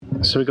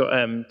So we've got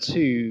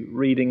two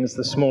readings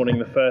this morning.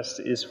 The first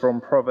is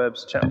from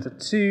Proverbs chapter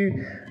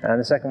 2, and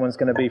the second one's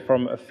going to be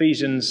from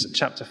Ephesians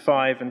chapter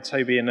 5, and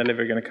Toby and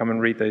Olivia are going to come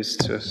and read those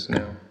to us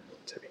now.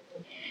 Toby.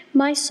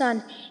 My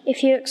son,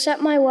 if you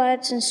accept my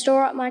words and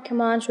store up my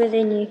commands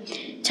within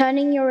you,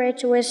 turning your ear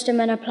to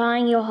wisdom and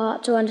applying your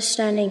heart to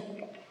understanding,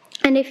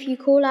 and if you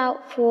call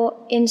out for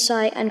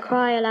insight and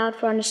cry aloud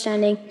for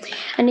understanding,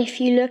 and if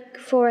you look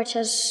for it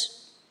as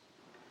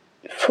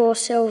for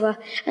silver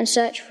and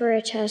search for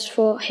it as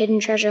for hidden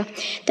treasure,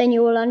 then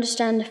you will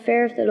understand the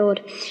fear of the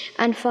Lord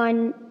and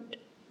find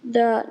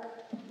the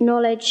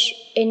knowledge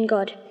in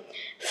God.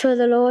 For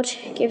the Lord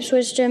gives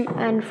wisdom,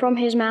 and from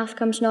his mouth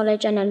comes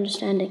knowledge and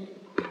understanding.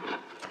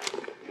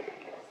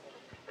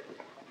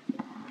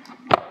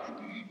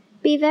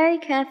 Be very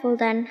careful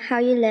then how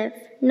you live,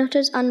 not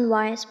as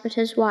unwise but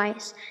as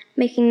wise,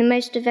 making the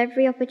most of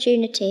every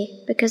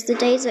opportunity, because the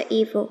days are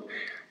evil.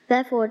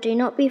 Therefore, do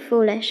not be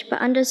foolish,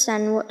 but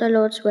understand what the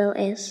Lord's will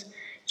is.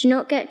 Do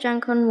not get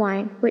drunk on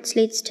wine, which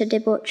leads to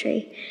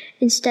debauchery.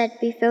 Instead,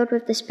 be filled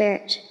with the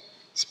Spirit.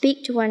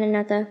 Speak to one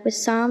another with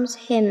psalms,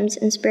 hymns,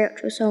 and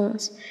spiritual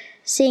songs.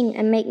 Sing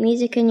and make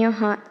music in your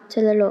heart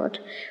to the Lord,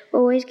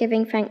 always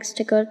giving thanks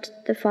to God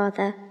the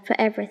Father for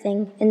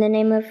everything, in the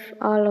name of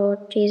our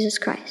Lord Jesus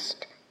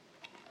Christ.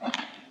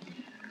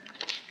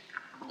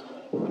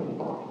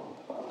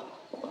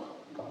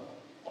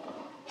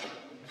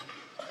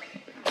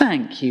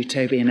 Thank you,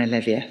 Toby and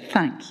Olivia.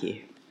 Thank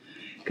you.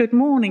 Good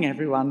morning,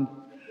 everyone.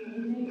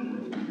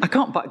 I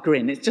can't but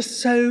grin. It's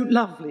just so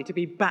lovely to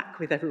be back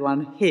with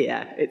everyone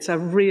here. It's a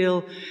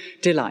real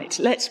delight.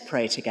 Let's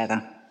pray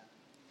together.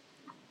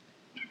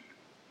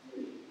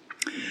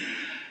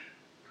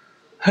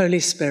 Holy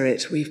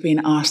Spirit, we've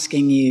been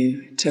asking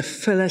you to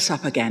fill us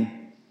up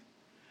again.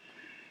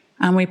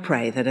 And we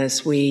pray that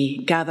as we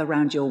gather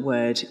round your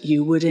word,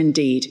 you would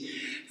indeed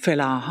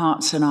fill our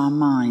hearts and our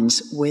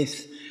minds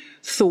with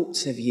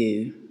thoughts of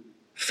you,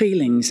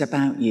 feelings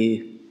about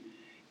you,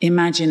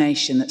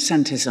 imagination that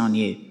centres on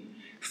you.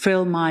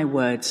 Fill my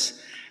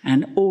words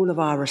and all of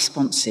our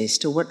responses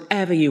to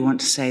whatever you want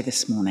to say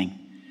this morning.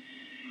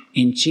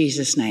 In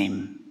Jesus'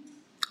 name,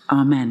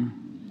 amen.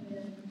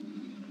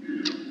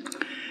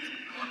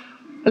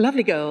 A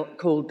lovely girl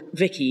called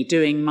Vicky,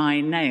 doing my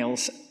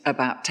nails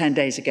about 10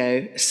 days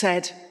ago,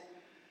 said,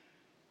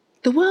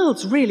 "The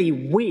world's really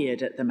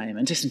weird at the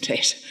moment, isn't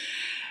it?"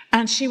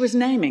 And she was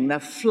naming the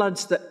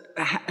floods that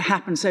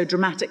happened so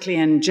dramatically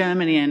in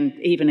Germany and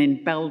even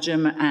in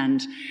Belgium,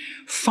 and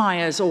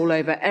fires all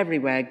over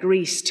everywhere.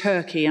 Greece,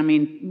 Turkey,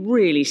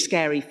 really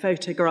scary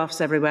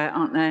photographs everywhere,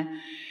 aren't there?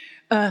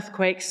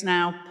 Earthquakes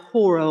now,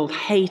 poor old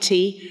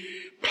Haiti,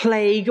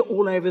 plague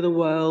all over the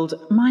world.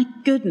 My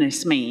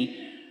goodness me,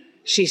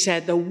 she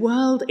said, the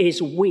world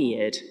is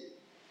weird,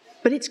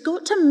 but it's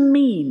got to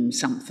mean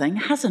something,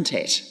 hasn't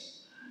it?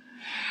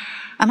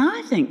 And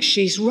I think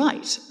she's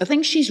right. I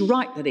think she's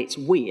right that it's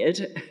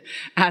weird,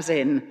 as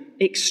in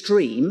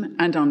extreme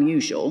and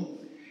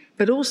unusual,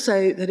 but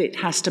also that it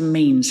has to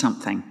mean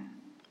something.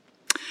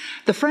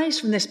 The phrase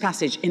from this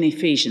passage in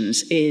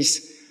Ephesians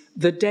is,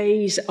 "The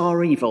days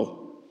are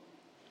evil."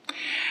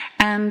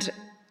 And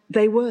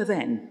they were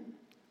then,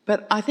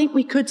 but I think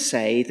we could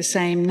say the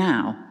same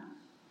now.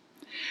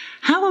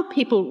 How are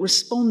people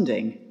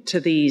responding to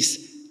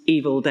these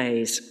evil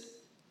days?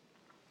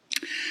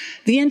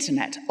 The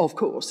internet, of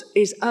course,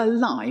 is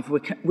alive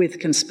with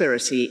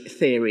conspiracy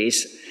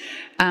theories.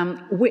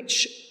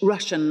 Which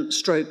Russian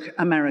stroke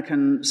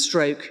American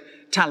stroke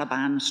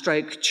Taliban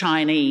stroke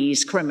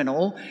Chinese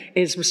criminal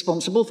is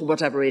responsible for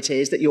whatever it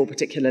is that you're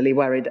particularly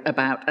worried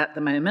about at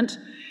the moment?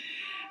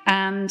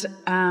 And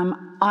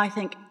I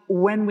think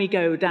when we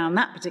go down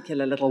that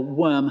particular little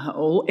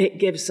wormhole, it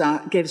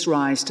gives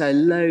rise to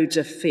loads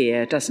of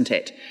fear, doesn't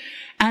it?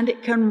 And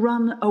it can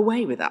run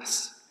away with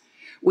us.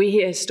 We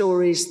hear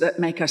stories that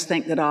make us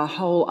think that our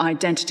whole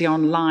identity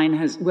online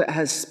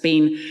has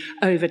been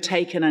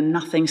overtaken and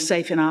nothing's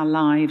safe in our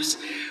lives,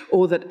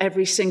 or that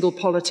every single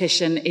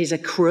politician is a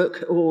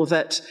crook, or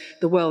that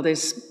the world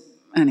is,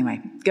 anyway,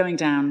 going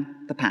down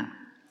the pan.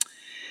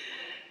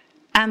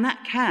 And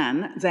that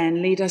can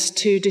then lead us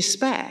to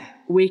despair.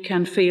 We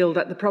can feel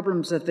that the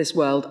problems of this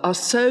world are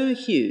so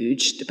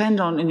huge, depend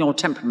on your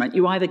temperament,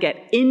 you either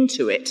get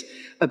into it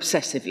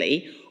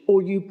obsessively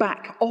or you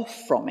back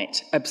off from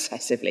it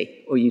obsessively,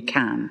 or you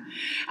can.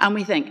 And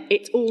we think,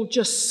 it's all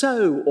just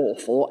so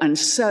awful and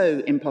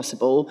so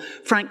impossible.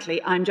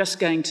 Frankly, I'm just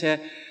going to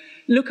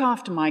look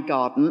after my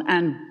garden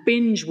and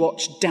binge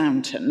watch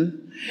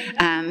Downton,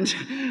 and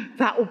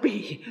that'll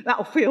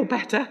feel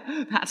better.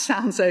 That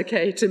sounds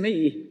okay to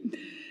me.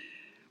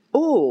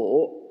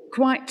 Or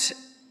quite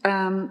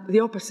the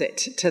opposite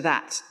to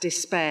that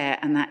despair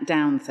and that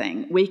down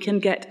thing. We can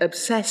get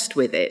obsessed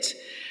with it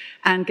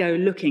and go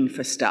looking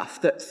for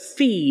stuff that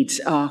feeds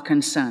our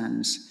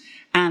concerns.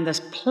 And there's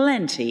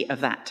plenty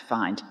of that to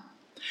find.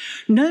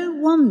 No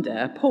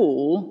wonder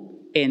Paul,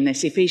 in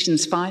this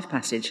Ephesians 5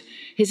 passage,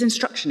 his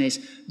instruction is,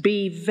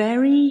 be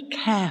very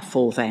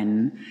careful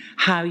then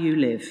how you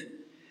live,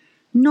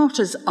 not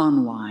as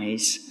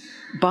unwise,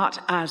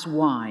 but as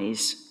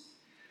wise.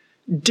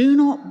 Do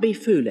not be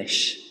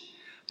foolish,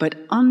 but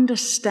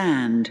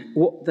understand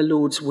what the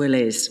Lord's will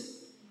is.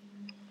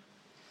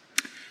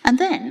 And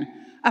then,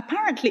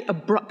 apparently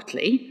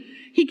abruptly,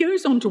 he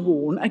goes on to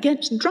warn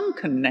against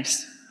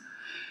drunkenness.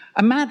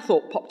 A mad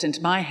thought popped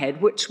into my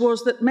head, which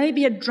was that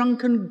maybe a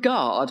drunken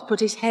guard put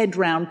his head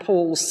round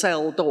Paul's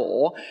cell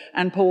door,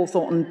 and Paul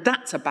thought,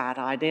 that's a bad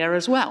idea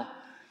as well.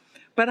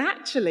 But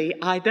actually,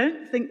 I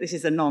don't think this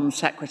is a non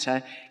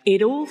sequitur.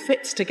 It all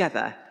fits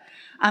together.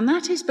 And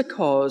that is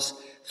because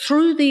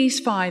through these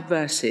 5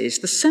 verses,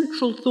 the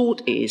central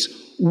thought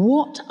is,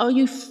 what are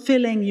you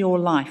filling your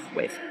life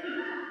with?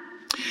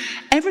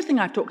 Everything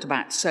I've talked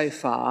about so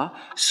far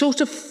sort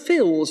of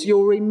fills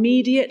your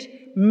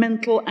immediate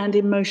mental and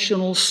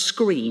emotional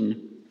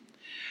screen.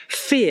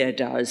 Fear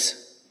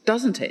does,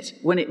 doesn't it,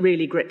 when it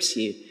really grips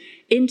you?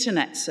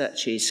 Internet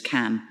searches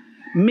can.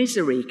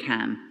 Misery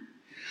can.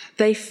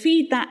 They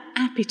feed that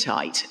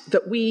appetite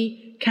that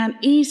we can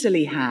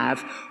easily have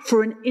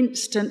for an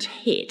instant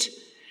hit.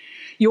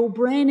 Your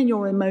brain and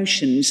your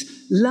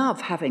emotions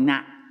love having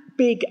that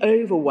big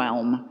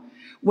overwhelm.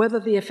 Whether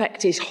the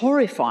effect is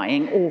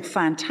horrifying or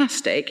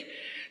fantastic,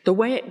 the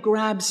way it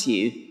grabs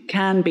you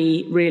can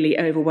be really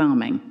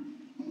overwhelming.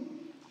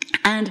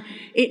 And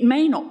it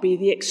may not be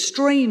the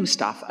extreme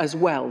stuff as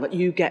well that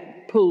you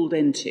get pulled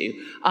into,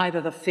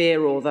 either the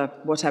fear or the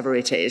whatever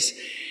it is.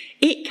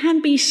 It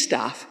can be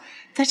stuff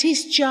that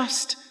is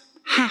just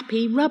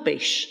happy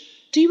rubbish.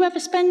 Do you ever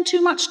spend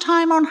too much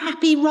time on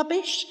happy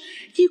rubbish?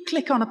 You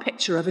click on a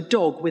picture of a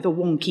dog with a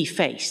wonky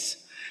face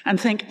and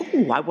think,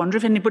 oh, I wonder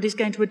if anybody's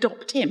going to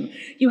adopt him.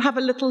 You have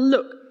a little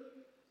look.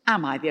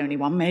 Am I the only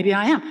one? Maybe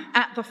I am.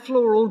 At the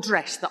floral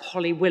dress that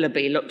Holly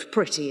Willoughby looked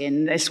pretty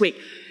in this week.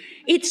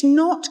 It's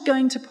not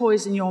going to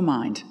poison your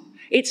mind.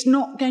 It's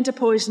not going to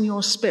poison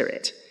your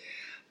spirit.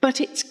 But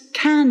it's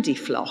candy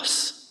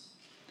floss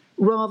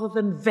rather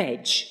than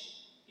veg,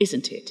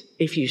 isn't it,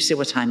 if you see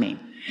what I mean?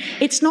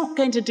 It's not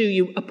going to do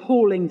you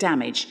appalling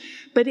damage,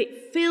 but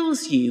it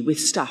fills you with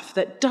stuff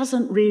that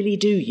doesn't really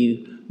do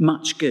you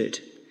much good.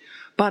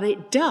 But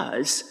it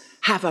does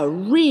have a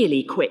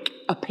really quick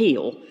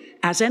appeal,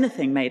 as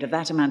anything made of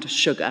that amount of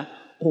sugar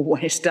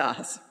always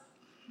does.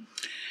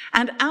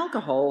 And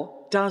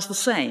alcohol does the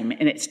same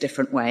in its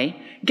different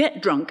way.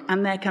 Get drunk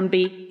and there can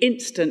be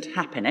instant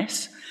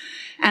happiness,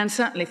 and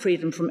certainly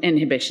freedom from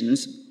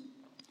inhibitions.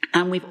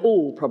 And we've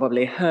all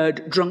probably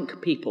heard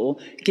drunk people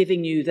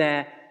giving you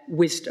their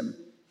wisdom.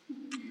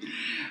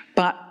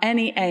 But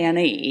any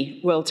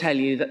A&E will tell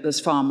you that there's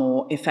far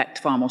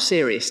more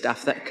serious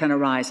stuff that can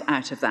arise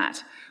out of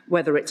that,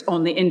 whether it's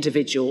on the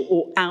individual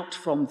or out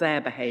from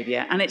their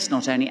behaviour. And it's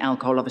not only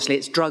alcohol, obviously,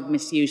 it's drug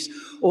misuse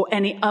or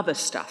any other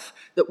stuff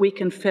that we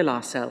can fill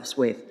ourselves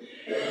with.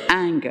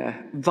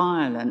 Anger,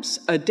 violence,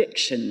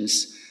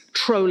 addictions,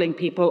 trolling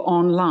people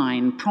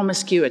online,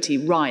 promiscuity,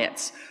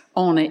 riots,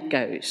 on it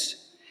goes.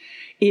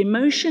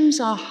 Emotions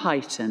are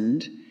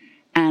heightened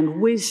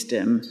and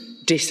wisdom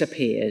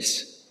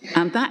disappears.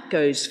 And that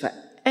goes for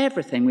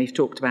everything we've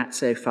talked about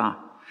so far.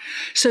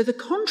 So the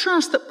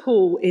contrast that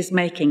Paul is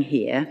making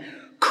here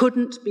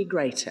couldn't be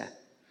greater.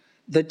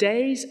 The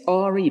days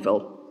are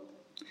evil.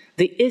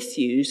 The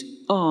issues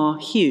are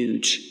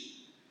huge.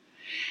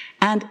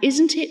 And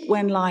isn't it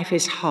when life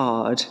is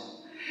hard,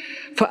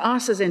 for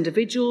us as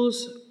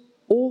individuals,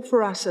 or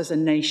for us as a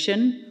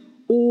nation,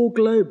 or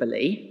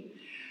globally,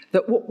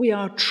 that what we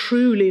are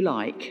truly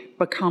like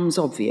becomes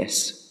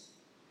obvious?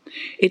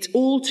 It's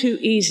all too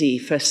easy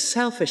for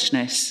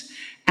selfishness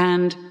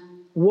and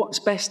what's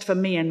best for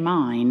me and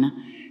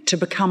mine to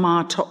become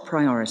our top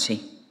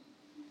priority.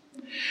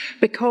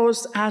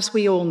 Because, as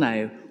we all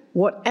know,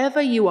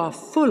 whatever you are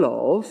full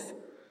of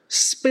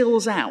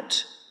spills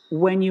out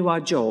when you are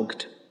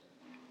jogged.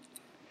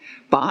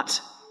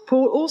 But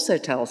Paul also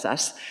tells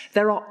us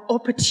there are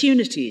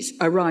opportunities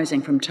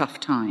arising from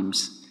tough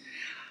times.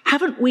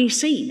 Haven't we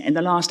seen in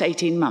the last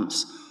 18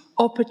 months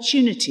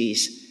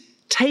opportunities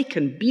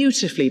taken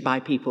beautifully by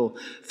people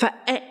for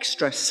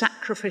extra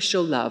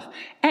sacrificial love,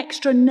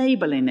 extra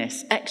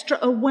neighbourliness, extra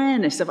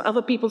awareness of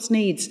other people's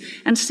needs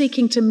and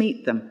seeking to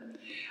meet them?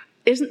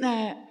 Isn't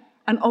there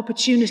an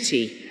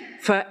opportunity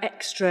for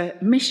extra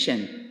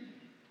mission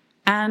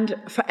and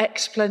for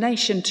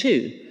explanation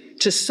too,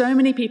 to so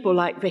many people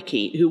like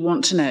Vicky who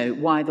want to know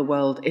why the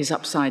world is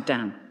upside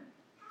down?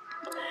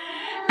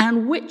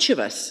 And which of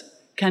us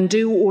can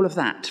do all of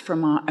that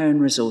from our own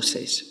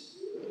resources?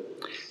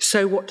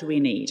 So what do we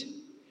need?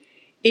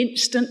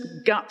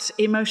 Instant gut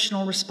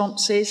emotional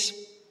responses?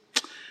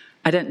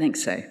 I don't think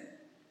so.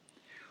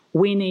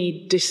 We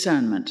need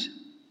discernment,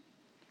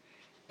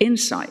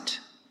 insight,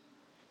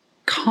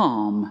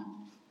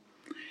 calm,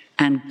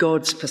 and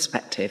God's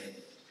perspective.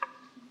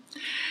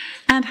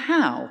 And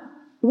how,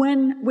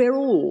 when we're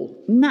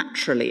all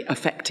naturally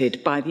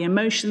affected by the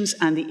emotions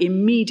and the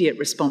immediate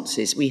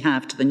responses we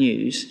have to the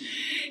news,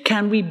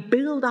 can we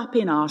build up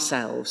in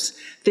ourselves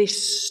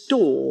this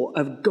store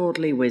of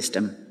godly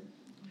wisdom?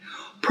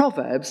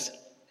 Proverbs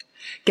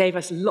gave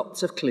us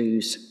lots of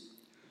clues.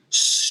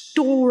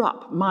 Store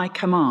up my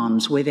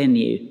commands within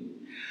you.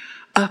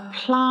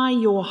 Apply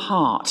your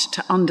heart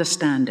to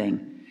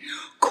understanding.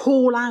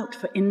 Call out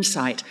for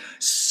insight.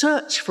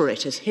 Search for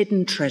it as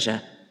hidden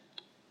treasure.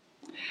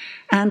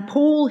 And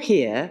Paul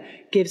here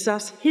gives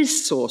us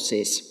his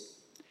sources.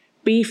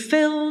 Be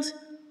filled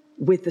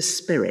with the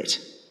Spirit.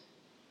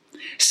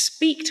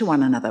 Speak to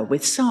one another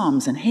with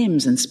psalms and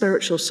hymns and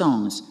spiritual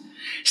songs.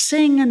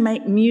 Sing and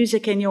make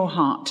music in your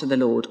heart to the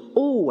Lord,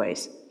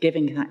 always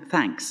giving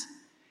thanks.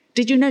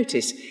 Did you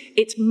notice?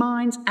 It's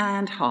minds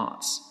and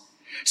hearts.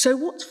 So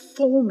what's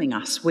forming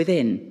us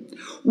within?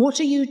 What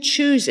are you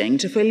choosing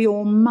to fill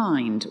your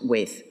mind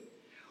with?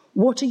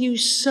 What are you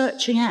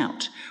searching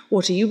out?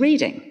 What are you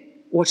reading?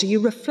 What are you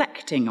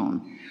reflecting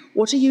on?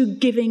 What are you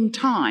giving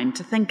time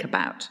to think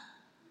about?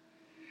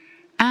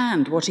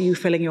 And what are you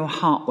filling your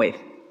heart with?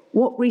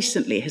 What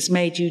recently has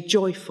made you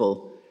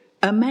joyful,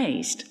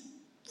 amazed,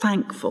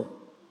 thankful?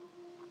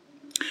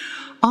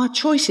 Our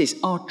choices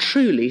are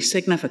truly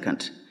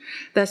significant.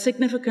 They're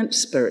significant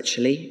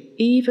spiritually,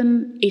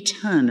 even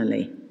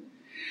eternally.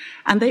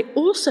 And they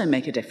also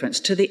make a difference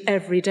to the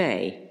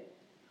everyday.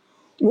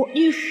 What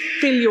you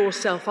fill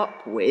yourself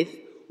up with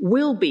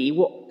will be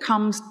what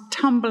comes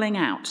tumbling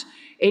out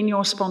in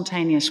your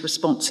spontaneous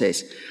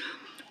responses.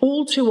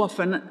 All too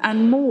often,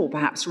 and more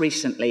perhaps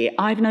recently,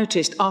 I've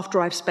noticed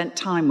after I've spent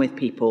time with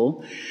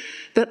people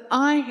that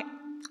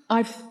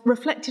I've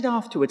reflected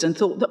afterwards and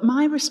thought that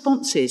my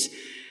responses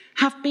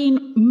have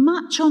been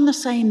much on the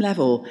same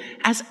level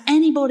as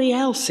anybody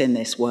else in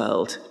this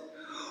world,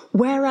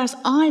 whereas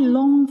I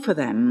long for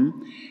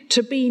them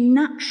to be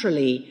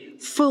naturally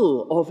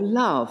full of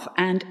love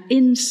and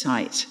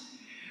insight,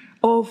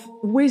 of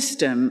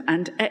wisdom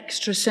and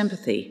extra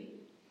sympathy.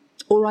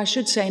 Or I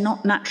should say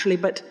not naturally,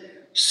 but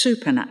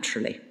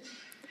supernaturally.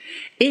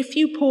 If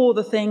you pour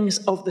the things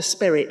of the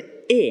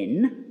Spirit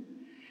in,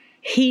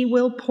 he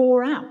will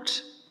pour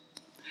out.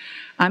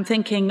 I'm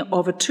thinking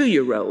of a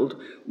 2-year-old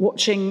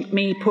watching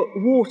me put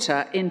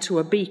water into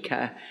a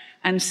beaker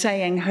and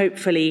saying,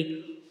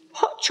 hopefully,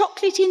 "Hot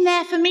chocolate in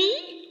there for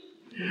me?"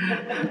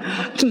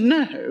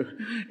 No,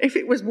 if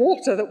it was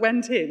water that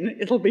went in,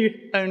 it'll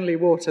be only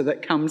water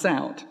that comes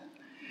out.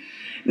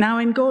 Now,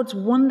 in God's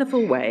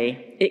wonderful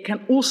way, it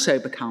can also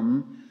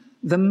become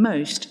the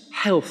most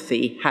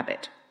healthy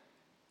habit.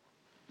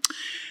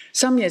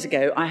 Some years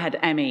ago, I had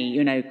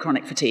ME,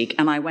 chronic fatigue,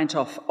 and I went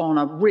off on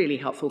a really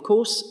helpful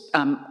course,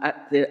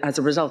 as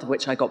a result of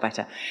which I got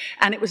better.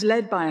 And it was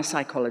led by a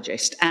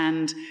psychologist,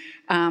 and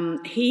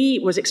he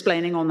was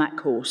explaining on that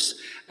course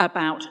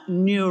about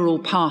neural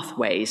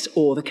pathways,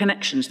 or the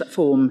connections that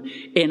form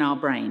in our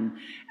brain.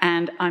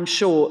 And I'm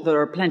sure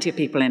there are plenty of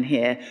people in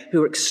here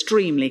who are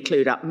extremely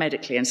clued up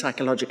medically and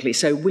psychologically,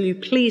 so will you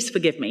please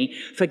forgive me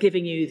for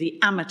giving you the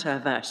amateur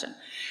version.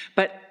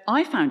 But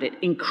I found it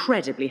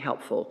incredibly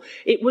helpful.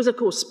 It was, of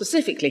course,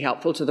 specifically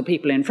helpful to the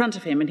people in front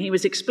of him, and he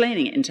was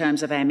explaining it in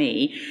terms of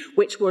ME,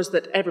 which was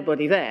that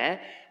everybody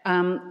there,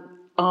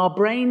 our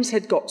brains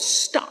had got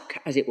stuck,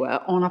 as it were,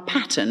 on a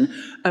pattern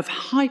of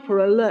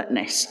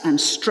hyper-alertness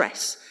and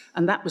stress,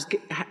 and that was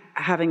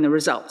having the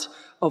result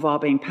of our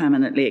being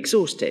permanently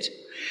exhausted.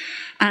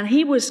 And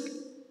he was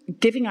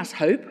giving us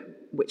hope,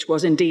 which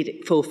was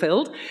indeed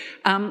fulfilled,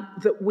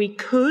 that we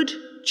could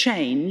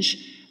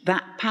change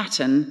that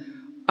pattern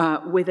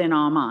within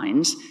our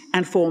minds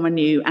and form a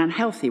new and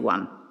healthy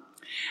one.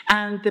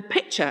 And the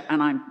picture,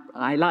 and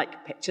I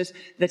like pictures,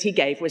 that he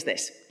gave was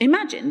this.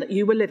 Imagine that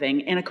you were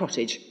living in a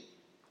cottage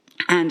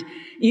and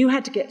you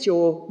had to get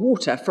your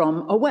water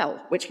from a well,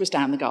 which was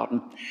down the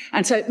garden.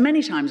 And so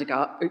many times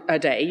a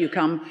day, you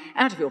come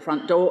out of your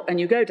front door and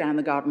you go down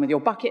the garden with your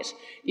bucket,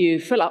 you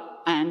fill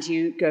up and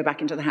you go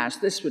back into the house.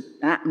 This would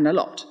happen a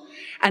lot.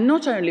 And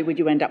not only would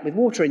you end up with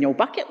water in your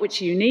bucket,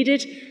 which you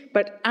needed,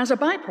 but as a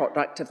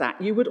byproduct of that,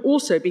 you would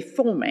also be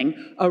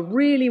forming a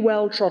really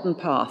well-trodden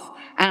path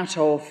out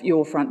of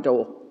your front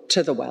door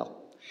to the well.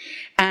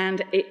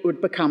 And it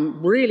would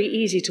become really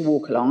easy to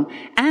walk along.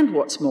 And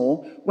what's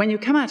more, when you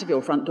come out of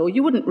your front door,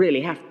 you wouldn't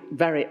really have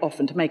very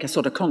often to make a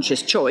sort of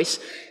conscious choice.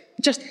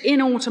 Just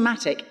in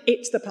automatic,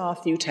 it's the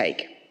path you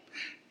take.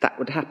 That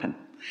would happen.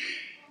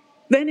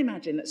 Then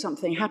imagine that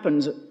something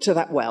happens to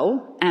that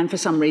well, and for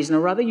some reason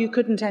or other, you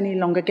couldn't any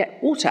longer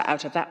get water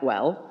out of that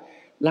well.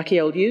 Lucky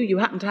old you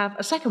happen to have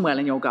a second well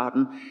in your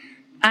garden,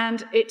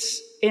 and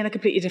it's in a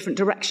completely different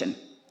direction.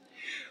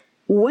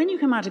 When you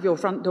come out of your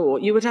front door,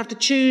 you would have to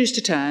choose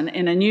to turn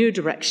in a new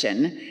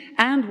direction,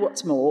 and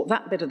what's more,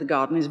 that bit of the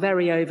garden is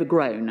very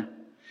overgrown.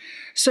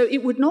 So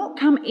it would not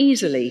come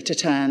easily to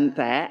turn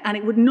there, and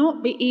it would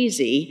not be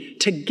easy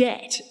to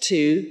get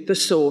to the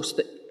source,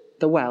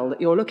 the well that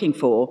you're looking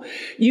for.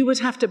 You would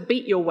have to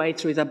beat your way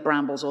through the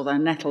brambles or the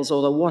nettles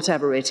or the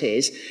whatever it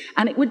is,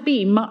 and it would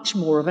be much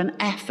more of an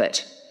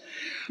effort.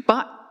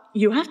 But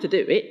you have to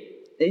do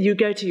it. You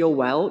go to your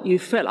well, you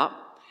fill up,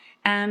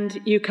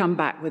 and you come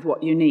back with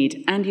what you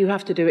need, and you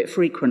have to do it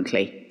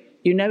frequently.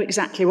 You know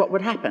exactly what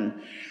would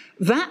happen.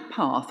 That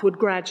path would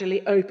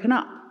gradually open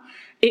up.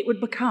 It would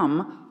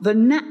become the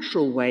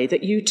natural way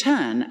that you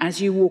turn as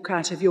you walk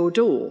out of your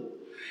door.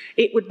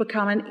 It would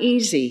become an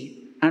easy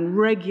and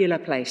regular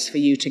place for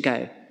you to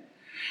go.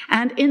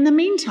 And in the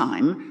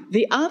meantime,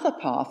 the other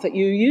path that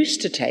you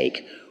used to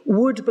take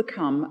would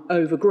become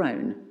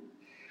overgrown.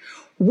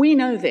 We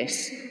know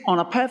this on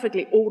a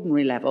perfectly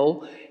ordinary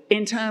level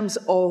in terms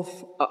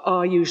of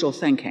our usual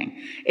thinking.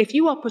 If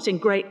you are putting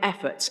great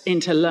efforts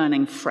into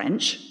learning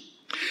French,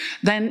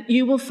 then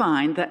you will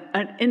find that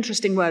an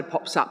interesting word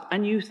pops up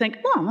and you think,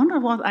 well, I wonder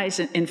what that is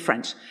in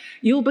French.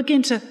 You'll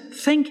begin to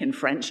think in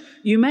French.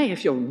 You may,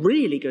 if you're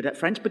really good at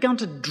French, begin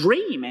to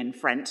dream in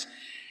French.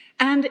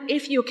 And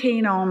if you're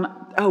keen on,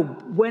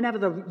 whenever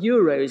the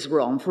Euros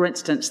were on, for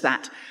instance,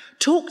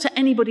 talk to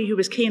anybody who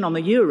was keen on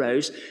the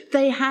Euros,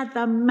 they had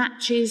the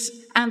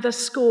matches and the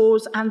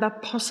scores and the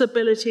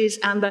possibilities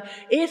and the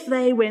if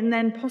they win,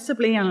 then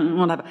possibly, and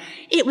whatever.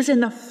 It was in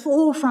the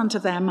forefront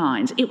of their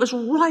minds. It was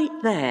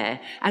right there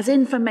as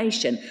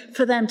information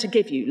for them to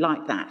give you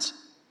like that.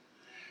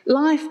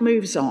 Life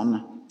moves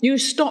on. You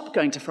stop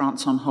going to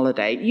France on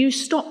holiday. You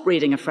stop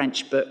reading a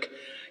French book.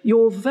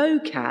 Your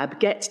vocab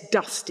gets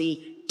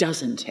dusty,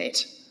 doesn't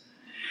it?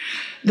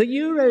 The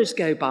Euros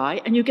go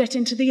by and you get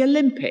into the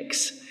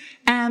Olympics.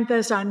 And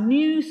there's a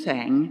new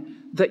thing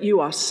that you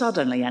are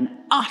suddenly an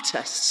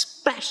utter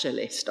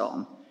specialist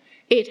on.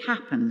 It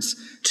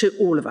happens to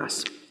all of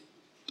us.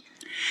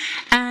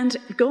 And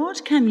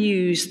God can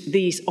use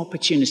these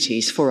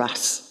opportunities for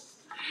us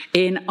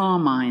in our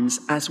minds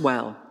as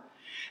well.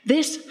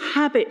 This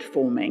habit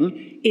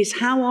forming is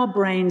how our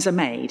brains are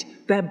made.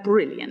 They're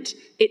brilliant.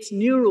 It's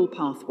neural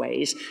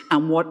pathways,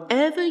 and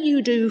whatever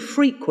you do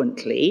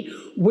frequently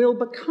will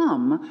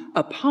become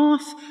a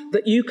path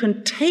that you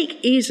can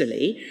take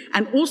easily,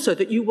 and also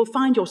that you will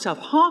find yourself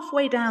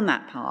halfway down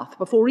that path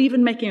before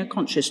even making a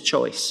conscious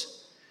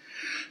choice.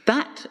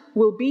 That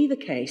will be the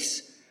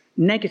case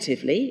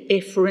negatively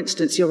if, for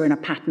instance, you're in a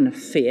pattern of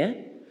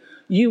fear.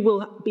 You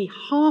will be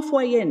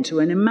halfway into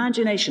an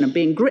imagination of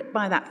being gripped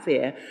by that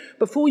fear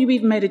before you've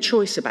even made a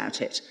choice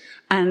about it.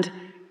 And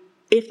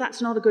if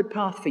that's not a good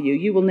path for you,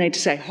 you will need to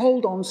say,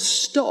 hold on,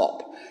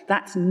 stop.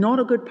 That's not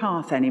a good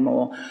path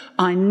anymore.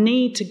 I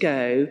need to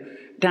go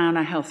down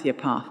a healthier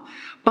path.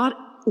 But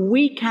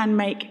we can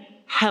make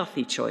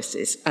healthy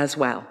choices as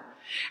well.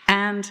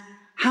 And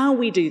how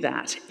we do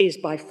that is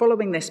by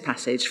following this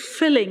passage,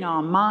 filling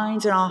our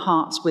minds and our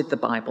hearts with the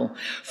Bible,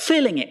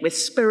 filling it with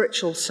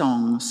spiritual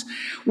songs,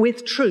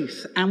 with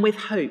truth and with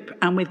hope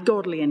and with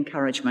godly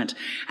encouragement,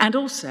 and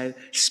also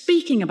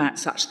speaking about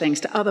such things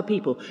to other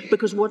people,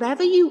 because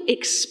whatever you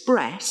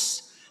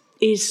express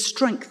is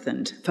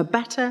strengthened for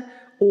better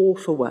or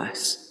for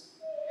worse.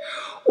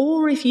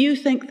 Or if you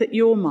think that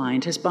your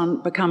mind has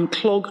become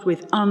clogged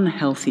with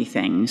unhealthy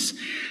things,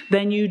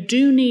 then you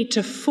do need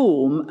to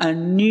form a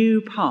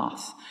new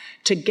path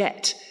to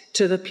get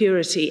to the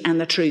purity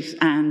and the truth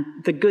and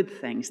the good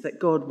things that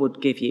God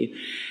would give you.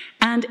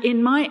 And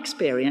in my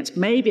experience,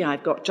 maybe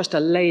I've got just a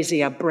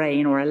lazier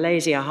brain or a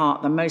lazier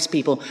heart than most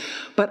people,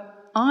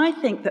 but I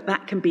think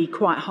that can be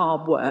quite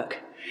hard work.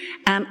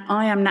 And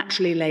I am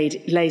naturally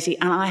lazy,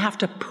 and I have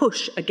to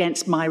push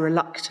against my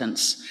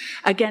reluctance,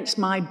 against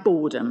my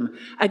boredom,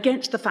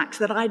 against the fact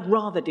that I'd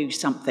rather do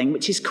something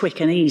which is quick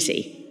and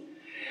easy.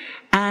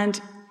 And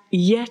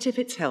yet, if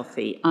it's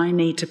healthy, I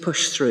need to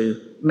push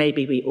through.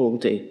 Maybe we all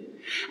do.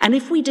 And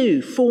if we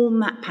do form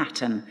that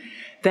pattern,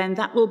 then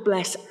that will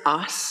bless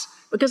us,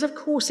 because of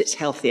course it's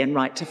healthy and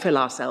right to fill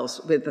ourselves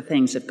with the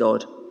things of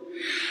God.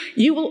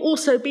 You will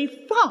also be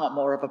far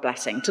more of a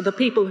blessing to the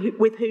people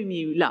with whom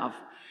you love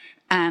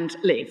and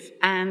live,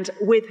 and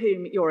with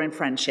whom you're in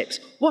friendships.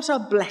 What a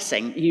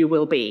blessing you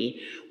will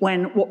be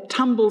when what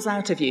tumbles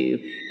out of you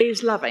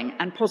is loving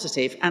and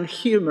positive and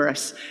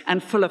humorous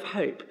and full of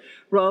hope,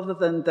 rather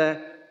than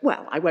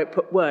I won't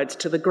put words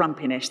to the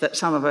grumpiness that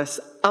some of us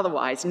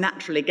otherwise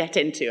naturally get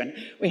into, and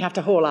we have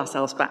to haul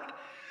ourselves back.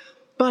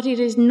 But it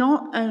is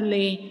not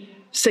only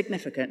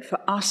significant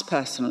for us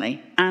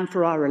personally and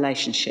for our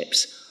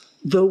relationships.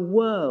 The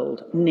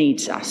world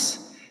needs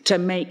us to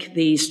make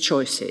these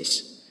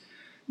choices.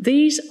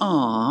 These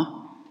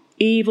are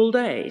evil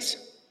days.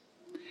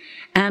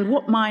 And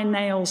what my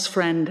nails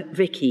friend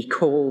Vicky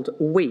called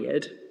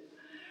weird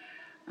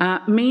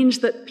means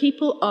that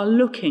people are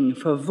looking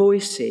for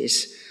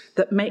voices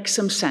that make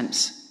some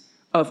sense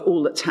of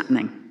all that's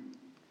happening.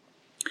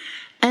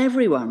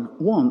 Everyone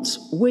wants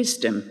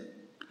wisdom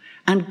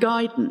and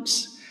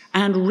guidance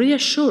and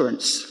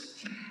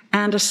reassurance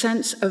and a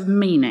sense of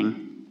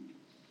meaning.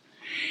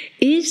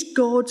 Is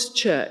God's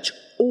church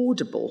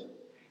audible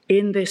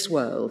in this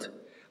world,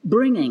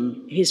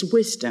 bringing his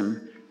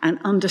wisdom and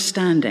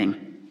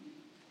understanding?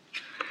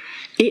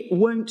 It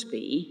won't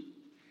be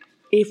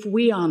if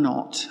we are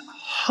not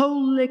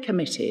wholly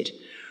committed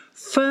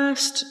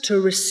first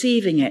to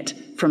receiving it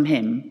from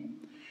him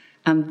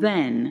and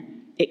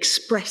then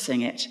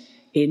expressing it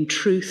in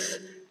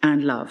truth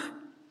and love.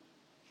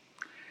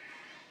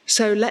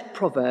 So let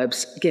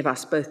Proverbs give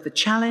us both the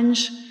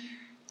challenge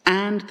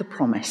and the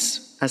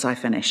promise as I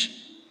finish.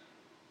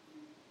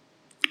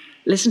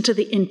 Listen to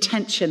the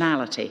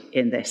intentionality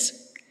in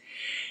this.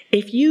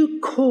 If you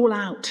call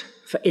out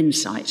for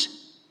insight,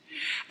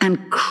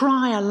 and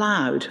cry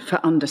aloud for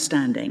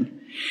understanding,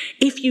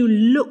 if you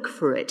look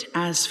for it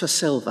as for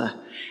silver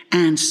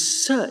and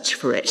search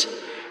for it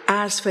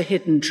as for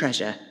hidden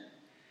treasure,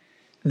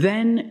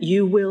 then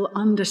you will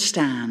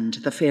understand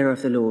the fear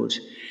of the Lord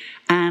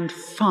and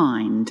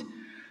find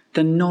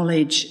the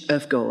knowledge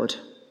of God.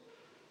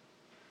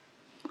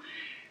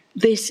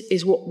 This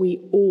is what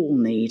we all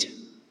need,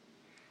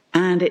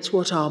 and it's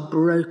what our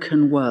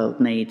broken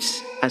world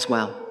needs as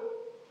well.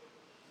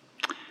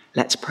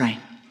 Let's pray.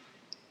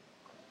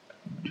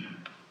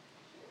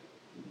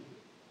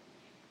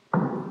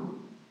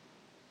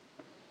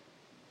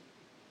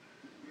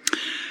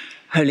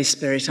 Holy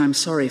Spirit, I'm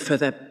sorry for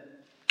the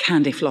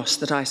candy floss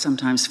that I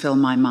sometimes fill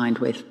my mind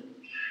with.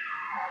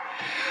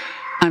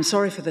 I'm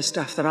sorry for the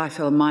stuff that I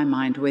fill my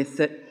mind with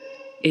that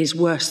is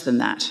worse than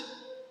that.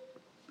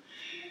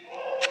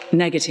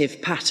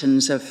 Negative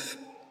patterns of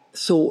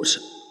thought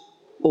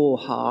or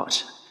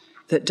heart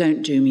that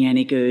don't do me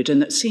any good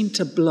and that seem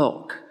to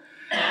block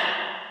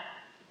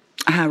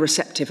how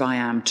receptive I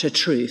am to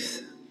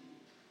truth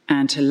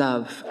and to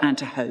love and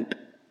to hope.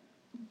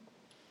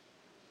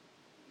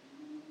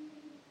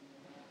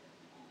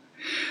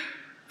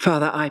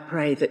 Father, I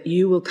pray that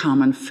you will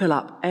come and fill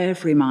up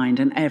every mind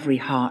and every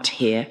heart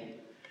here.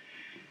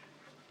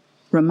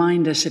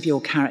 Remind us of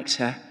your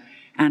character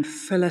and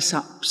fill us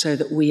up so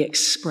that we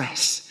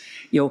express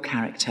your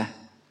character.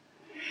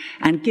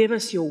 And give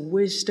us your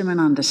wisdom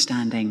and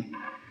understanding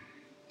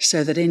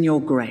so that in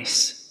your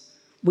grace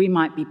we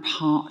might be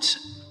part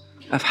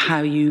of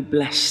how you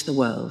bless the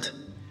world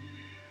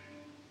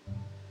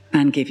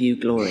and give you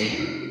glory.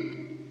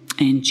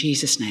 In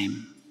Jesus'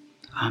 name,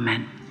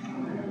 amen.